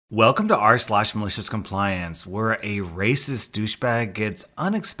Welcome to r/malicious compliance, where a racist douchebag gets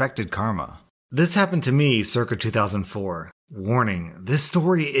unexpected karma. This happened to me circa 2004. Warning, this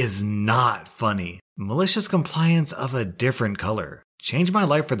story is not funny. Malicious compliance of a different color. Changed my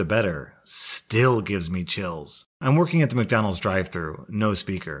life for the better. Still gives me chills. I'm working at the McDonald's drive-thru, no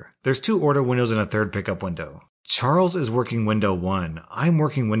speaker. There's 2 order windows and a 3rd pickup window. Charles is working window 1. I'm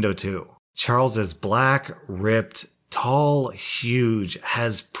working window 2. Charles is black, ripped, tall, huge,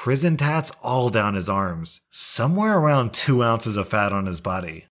 has prison tats all down his arms. Somewhere around 2 ounces of fat on his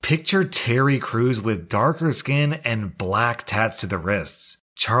body. Picture Terry Crews with darker skin and black tats to the wrists.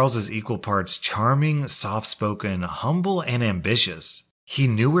 Charles is equal parts charming, soft-spoken, humble, and ambitious. He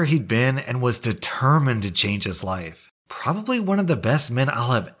knew where he'd been and was determined to change his life. Probably one of the best men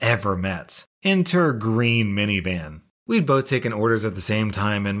I'll have ever met. Enter green minivan. We'd both taken orders at the same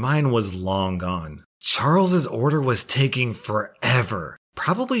time and mine was long gone. Charles's order was taking forever.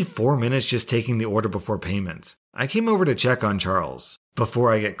 Probably 4 minutes just taking the order before payment. I came over to check on Charles.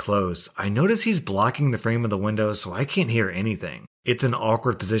 Before I get close, I notice he's blocking the frame of the window so I can't hear anything. It's an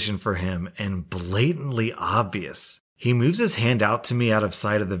awkward position for him and blatantly obvious. He moves his hand out to me out of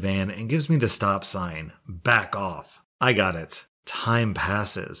sight of the van and gives me the stop sign. Back off. I got it. Time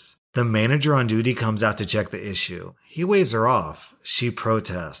passes. The manager on duty comes out to check the issue. He waves her off. She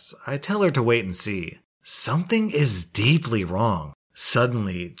protests. I tell her to wait and see. Something is deeply wrong.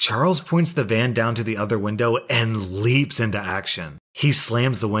 Suddenly, Charles points the van down to the other window and leaps into action. He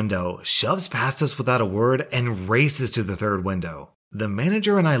slams the window, shoves past us without a word, and races to the 3rd window. The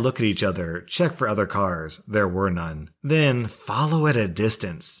manager and I look at each other, check for other cars. There were none. Then follow at a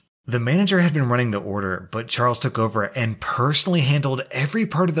distance. The manager had been running the order, but Charles took over and personally handled every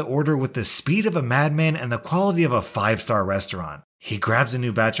part of the order with the speed of a madman and the quality of a 5-star restaurant. He grabs a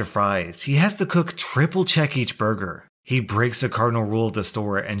new batch of fries. He has the cook triple check each burger. He breaks a cardinal rule of the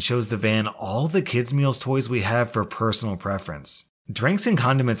store and shows the van all the kids' meals toys we have for personal preference. Drinks and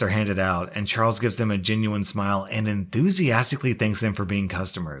condiments are handed out, and Charles gives them a genuine smile and enthusiastically thanks them for being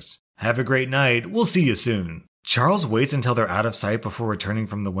customers. Have a great night. We'll see you soon. Charles waits until they're out of sight before returning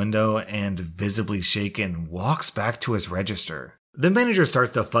from the window and, visibly shaken, walks back to his register. The manager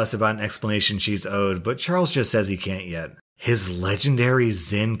starts to fuss about an explanation she's owed, but Charles just says he can't yet. His legendary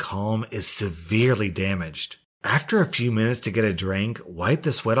Zen calm is severely damaged. After a few minutes to get a drink, wipe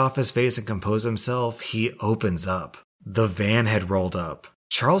the sweat off his face and compose himself, he opens up. The van had rolled up.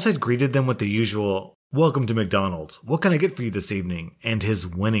 Charles had greeted them with the usual, "Welcome to McDonald's. What can I get for you this evening?" and his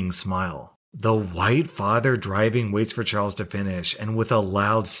winning smile. The white father driving waits for Charles to finish and with a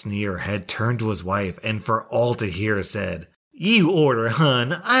loud sneer had turned to his wife and for all to hear said, "You order,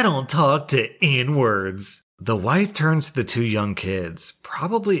 hun. I don't talk to N-words." The wife turns to the 2 young kids,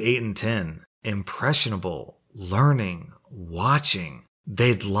 probably 8 and 10, impressionable, learning, watching.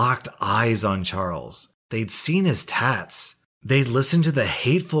 They'd locked eyes on Charles. They'd seen his tats. They'd listened to the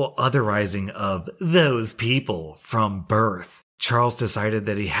hateful otherizing of those people from birth. Charles decided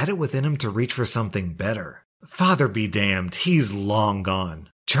that he had it within him to reach for something better. Father be damned, he's long gone.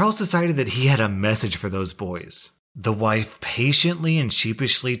 Charles decided that he had a message for those boys. The wife patiently and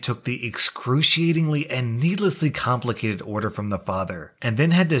sheepishly took the excruciatingly and needlessly complicated order from the father, and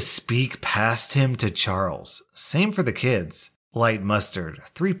then had to speak past him to Charles. Same for the kids. Light mustard,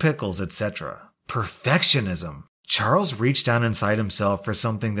 3 pickles, etc. Perfectionism. Charles reached down inside himself for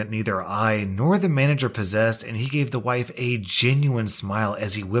something that neither I nor the manager possessed, and he gave the wife a genuine smile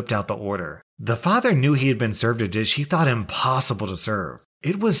as he whipped out the order. The father knew he had been served a dish he thought impossible to serve.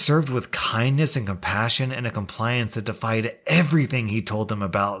 It was served with kindness and compassion and a compliance that defied everything he told them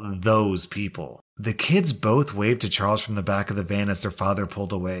about those people. The kids both waved to Charles from the back of the van as their father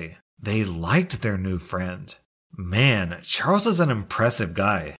pulled away. They liked their new friend. Man, Charles is an impressive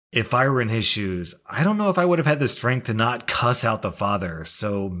guy. If I were in his shoes, I don't know if I would have had the strength to not cuss out the father,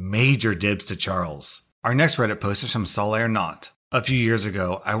 so major dibs to Charles. Our next Reddit post is from Soleil Not. A few years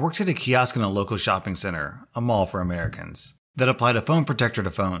ago, I worked at a kiosk in a local shopping center, a mall for Americans, that applied a phone protector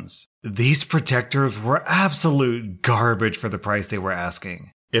to phones. These protectors were absolute garbage for the price they were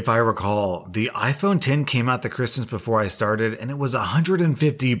asking. If I recall, the iPhone X came out the Christmas before I started, and it was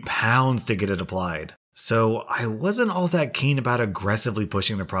 £150 to get it applied. So I wasn't all that keen about aggressively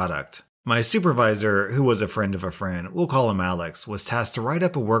pushing the product. My supervisor, who was a friend of a friend, we'll call him Alex, was tasked to write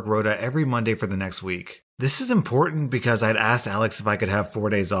up a work rota every Monday for the next week. This is important because I'd asked Alex if I could have 4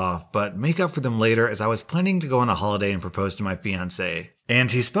 days off, but make up for them later as I was planning to go on a holiday and propose to my fiancée.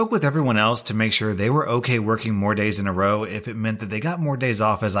 And he spoke with everyone else to make sure they were okay working more days in a row if it meant that they got more days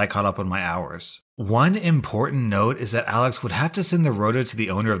off as I caught up on my hours. One important note is that Alex would have to send the rota to the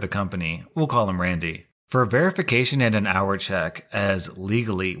owner of the company, we'll call him Randy. for verification and an hour check, as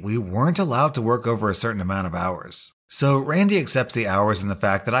legally we weren't allowed to work over a certain amount of hours. So Randy accepts the hours and the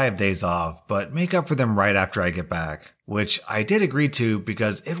fact that I have days off, but make up for them right after I get back, which I did agree to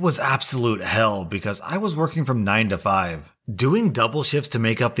because it was absolute hell because I was working from 9 to 5, doing double shifts to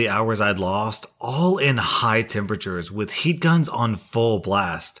make up the hours I'd lost, all in high temperatures with heat guns on full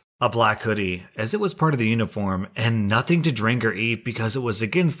blast, a black hoodie as it was part of the uniform, and nothing to drink or eat because it was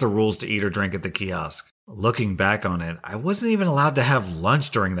against the rules to eat or drink at the kiosk. Looking back on it, I wasn't even allowed to have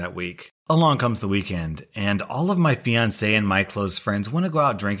lunch during that week. Along comes the weekend, and all of my fiancé and my close friends want to go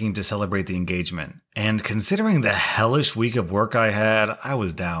out drinking to celebrate the engagement. And considering the hellish week of work I had, I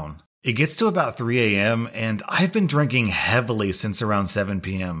was down. It gets to about 3 a.m., and I've been drinking heavily since around 7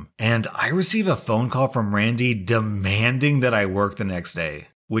 p.m., and I receive a phone call from Randy demanding that I work the next day,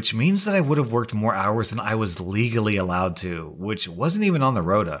 which means that I would have worked more hours than I was legally allowed to, which wasn't even on the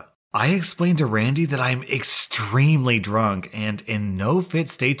rota. I explained to Randy that I'm extremely drunk and in no fit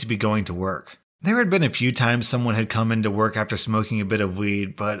state to be going to work. There had been a few times someone had come into work after smoking a bit of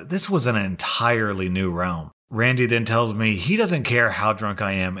weed, but this was an entirely new realm. Randy then tells me he doesn't care how drunk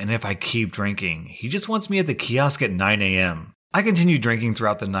I am and if I keep drinking. He just wants me at the kiosk at 9 a.m. I continued drinking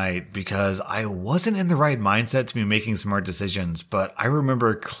throughout the night because I wasn't in the right mindset to be making smart decisions, but I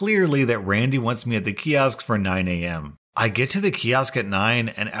remember clearly that Randy wants me at the kiosk for 9 a.m. I get to the kiosk at 9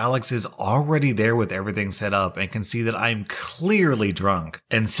 and Alex is already there with everything set up and can see that I'm clearly drunk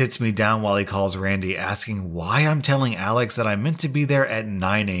and sits me down while he calls Randy asking why I'm telling Alex that I meant to be there at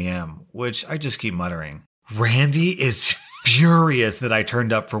 9 a.m., which I just keep muttering. Randy is furious that I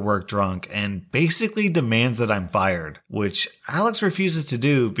turned up for work drunk and basically demands that I'm fired, which Alex refuses to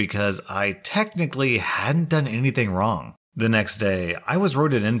do because I technically hadn't done anything wrong. The next day, I was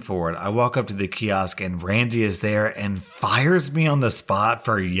voted in for it. I walk up to the kiosk and Randy is there and fires me on the spot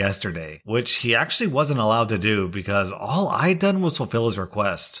for yesterday, which he actually wasn't allowed to do because all I'd done was fulfill his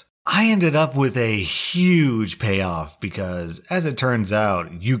request. I ended up with a huge payoff because, as it turns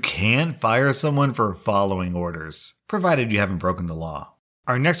out, you can't fire someone for following orders, provided you haven't broken the law.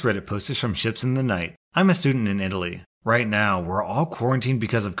 Our next Reddit post is from Ships in the Night. I'm a student in Italy. Right now, we're all quarantined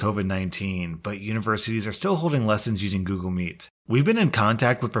because of COVID-19, but universities are still holding lessons using Google Meet. We've been in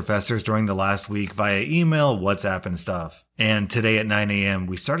contact with professors during the last week via email, WhatsApp, and stuff. And today at 9 a.m.,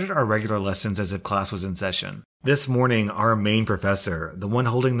 we started our regular lessons as if class was in session. This morning, our main professor, the one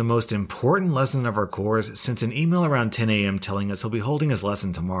holding the most important lesson of our course, sent an email around 10 a.m. telling us he'll be holding his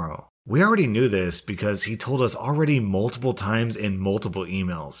lesson tomorrow. We already knew this because he told us already multiple times in multiple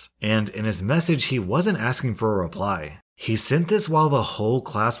emails, and in his message he wasn't asking for a reply. He sent this while the whole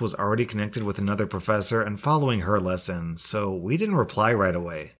class was already connected with another professor and following her lesson, so we didn't reply right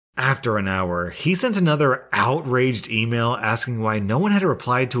away. After an hour, he sent another outraged email asking why no one had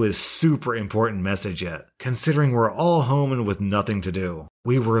replied to his super important message yet, considering we're all home and with nothing to do.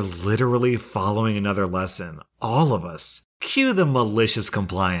 We were literally following another lesson, all of us. Cue the malicious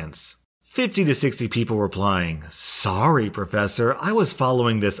compliance. 50 to 60 people replying, "Sorry, professor, I was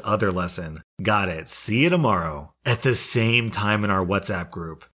following this other lesson. Got it, see you tomorrow." At the same time in our WhatsApp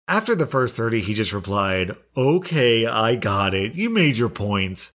group. After the first 30, he just replied, "Okay, I got it. You made your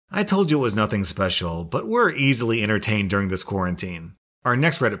point. I told you it was nothing special, but we're easily entertained during this quarantine." Our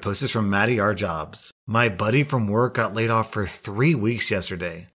next Reddit post is from Maddie R. Jobs. My buddy from work got laid off for 3 weeks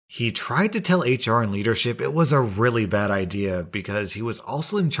yesterday. He tried to tell HR and leadership it was a really bad idea because he was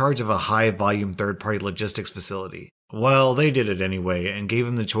also in charge of a high-volume third-party logistics facility. Well, they did it anyway and gave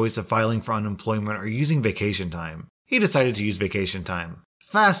him the choice of filing for unemployment or using vacation time. He decided to use vacation time.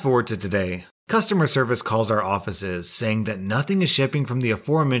 Fast forward to today. Customer service calls our offices saying that nothing is shipping from the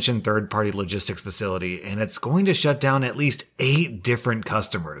aforementioned third-party logistics facility and it's going to shut down at least 8 different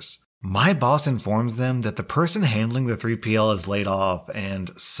customers. My boss informs them that the person handling the 3PL is laid off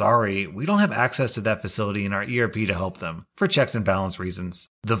and, sorry, we don't have access to that facility in our ERP to help them, for checks and balance reasons.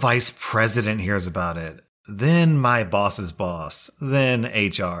 The vice president hears about it. Then my boss's boss. Then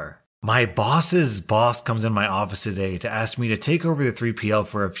HR. My boss's boss comes in my office today to ask me to take over the 3PL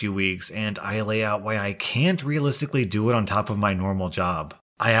for a few weeks, and I lay out why I can't realistically do it on top of my normal job.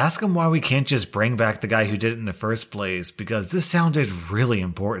 I ask him why we can't just bring back the guy who did it in the first place, because this sounded really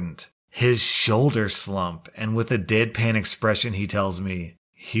important. His shoulders slump, and with a deadpan expression he tells me,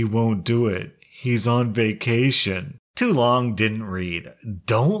 "He won't do it. He's on vacation." Too long, didn't read.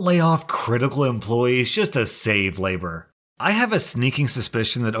 Don't lay off critical employees just to save labor. I have a sneaking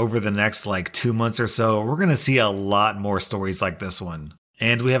suspicion that over the next 2 months or so, we're going to see a lot more stories like this one.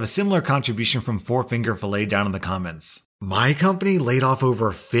 And we have a similar contribution from Four Finger Fillet down in the comments. My company laid off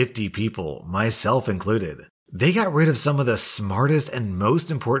over 50 people, myself included. They got rid of some of the smartest and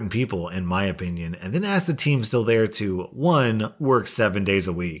most important people, in my opinion, and then asked the team still there to 1. Work 7 days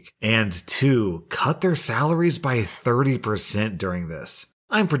a week, and 2. Cut their salaries by 30% during this.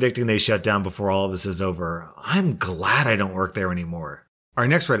 I'm predicting they shut down before all of this is over. I'm glad I don't work there anymore. Our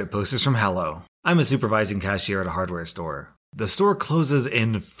next Reddit post is from Hello. I'm a supervising cashier at a hardware store. The store closes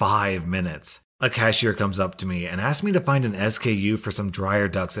in 5 minutes. A cashier comes up to me and asks me to find an SKU for some dryer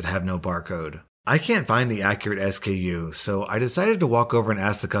ducts that have no barcode. I can't find the accurate SKU, so I decided to walk over and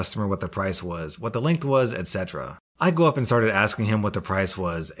ask the customer what the price was, what the length was, etc. I go up and started asking him what the price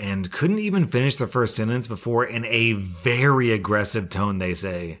was, and couldn't even finish the first sentence before in a very aggressive tone they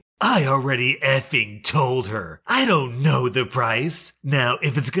say, "I already effing told her. I don't know the price. Now,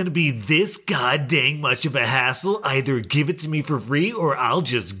 if it's gonna be this goddamn much of a hassle, either give it to me for free or I'll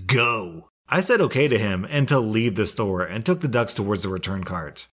just go." I said okay to him and to leave the store and took the ducks towards the return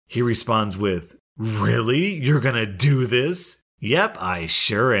cart. He responds with, "Really? You're gonna do this?" "Yep, I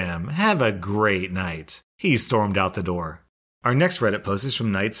sure am. Have a great night." He stormed out the door. Our next Reddit post is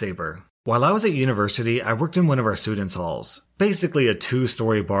from Night Saber. While I was at university, I worked in one of our students' halls, basically a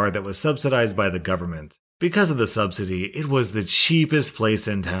 2-story bar that was subsidized by the government. Because of the subsidy, it was the cheapest place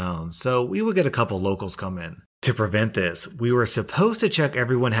in town, so we would get a couple locals come in. To prevent this, we were supposed to check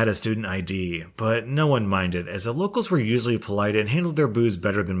everyone had a student ID, but no one minded as the locals were usually polite and handled their booze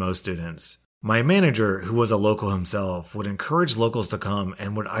better than most students. My manager, who was a local himself, would encourage locals to come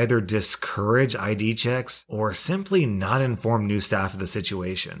and would either discourage ID checks or simply not inform new staff of the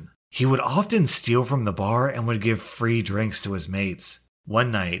situation. He would often steal from the bar and would give free drinks to his mates.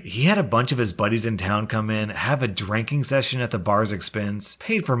 One night, he had a bunch of his buddies in town come in, have a drinking session at the bar's expense,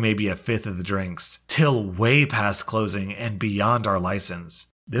 paid for maybe a fifth of the drinks, till way past closing and beyond our license.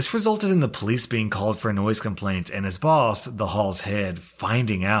 This resulted in the police being called for a noise complaint and his boss, the hall's head,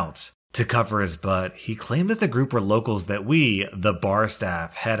 finding out. To cover his butt, he claimed that the group were locals that we, the bar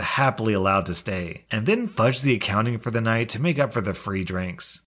staff, had happily allowed to stay, and then fudged the accounting for the night to make up for the free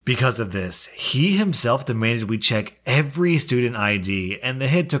drinks. Because of this, he himself demanded we check every student ID, and the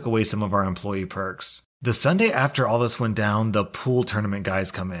head took away some of our employee perks. The Sunday after all this went down, the pool tournament guys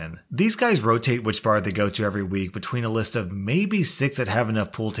come in. These guys rotate which bar they go to every week between a list of maybe 6 that have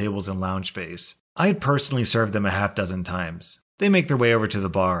enough pool tables and lounge space. I'd personally served them a half dozen times. They make their way over to the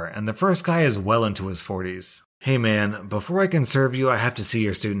bar, and the first guy is well into his 40s. "Hey man, before I can serve you, I have to see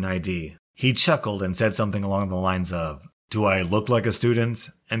your student ID. He chuckled and said something along the lines of, "Do I look like a student?"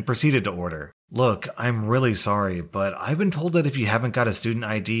 and proceeded to order. "Look, I'm really sorry, but I've been told that if you haven't got a student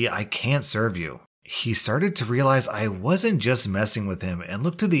ID, I can't serve you." He started to realize I wasn't just messing with him and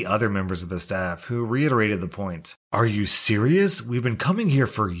looked to the other members of the staff who reiterated the point. "Are you serious? We've been coming here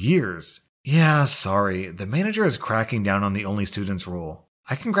for years." "Yeah, sorry. The manager is cracking down on the only students rule.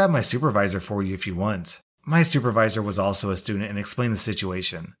 I can grab my supervisor for you if you want." My supervisor was also a student and explained the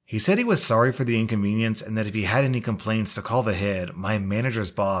situation. He said he was sorry for the inconvenience and that if he had any complaints to call the head, my manager's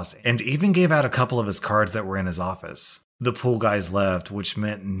boss, and even gave out a couple of his cards that were in his office. The pool guys left, which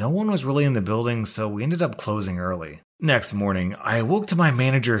meant no one was really in the building, so we ended up closing early. Next morning, I awoke to my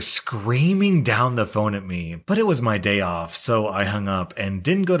manager screaming down the phone at me, but it was my day off, so I hung up and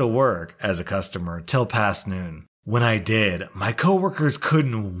didn't go to work as a customer till past noon. When I did, my coworkers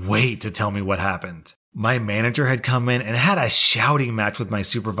couldn't wait to tell me what happened. My manager had come in and had a shouting match with my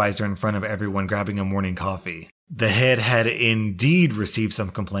supervisor in front of everyone grabbing a morning coffee. The head had indeed received some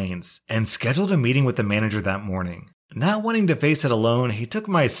complaints and scheduled a meeting with the manager that morning. Not wanting to face it alone, he took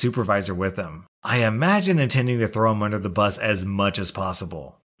my supervisor with him. I imagine intending to throw him under the bus as much as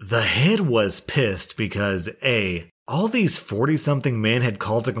possible. The head was pissed because A, all these 40-something men had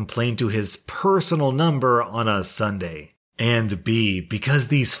called to complain to his personal number on a Sunday. And B, because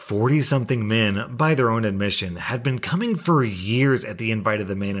these 40-something men, by their own admission, had been coming for years at the invite of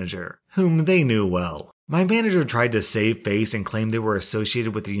the manager, whom they knew well. My manager tried to save face and claim they were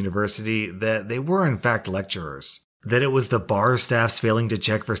associated with the university, that they were in fact lecturers. That it was the bar staff's failing to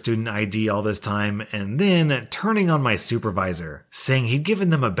check for student ID all this time, and then turning on my supervisor, saying he'd given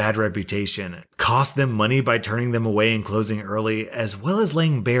them a bad reputation, cost them money by turning them away and closing early, as well as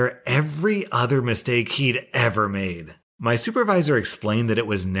laying bare every other mistake he'd ever made. My supervisor explained that it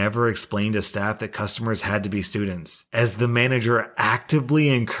was never explained to staff that customers had to be students, as the manager actively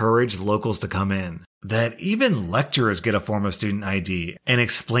encouraged locals to come in. That even lecturers get a form of student ID, and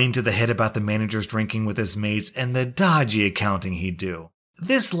explained to the head about the manager's drinking with his mates and the dodgy accounting he'd do.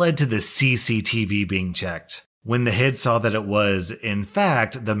 This led to the CCTV being checked. When the head saw that it was, in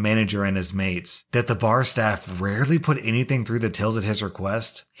fact, the manager and his mates, that the bar staff rarely put anything through the tills at his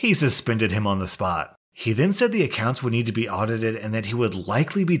request, he suspended him on the spot. He then said the accounts would need to be audited and that he would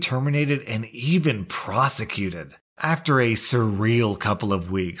likely be terminated and even prosecuted. After a surreal couple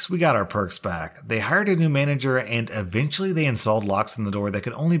of weeks, we got our perks back. They hired a new manager and eventually they installed locks on the door that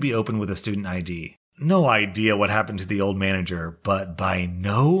could only be opened with a student ID. No idea what happened to the old manager, but by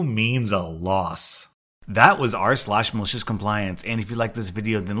no means a loss. That was r/malicious compliance, and if you like this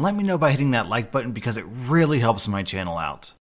video, then let me know by hitting that like button because it really helps my channel out.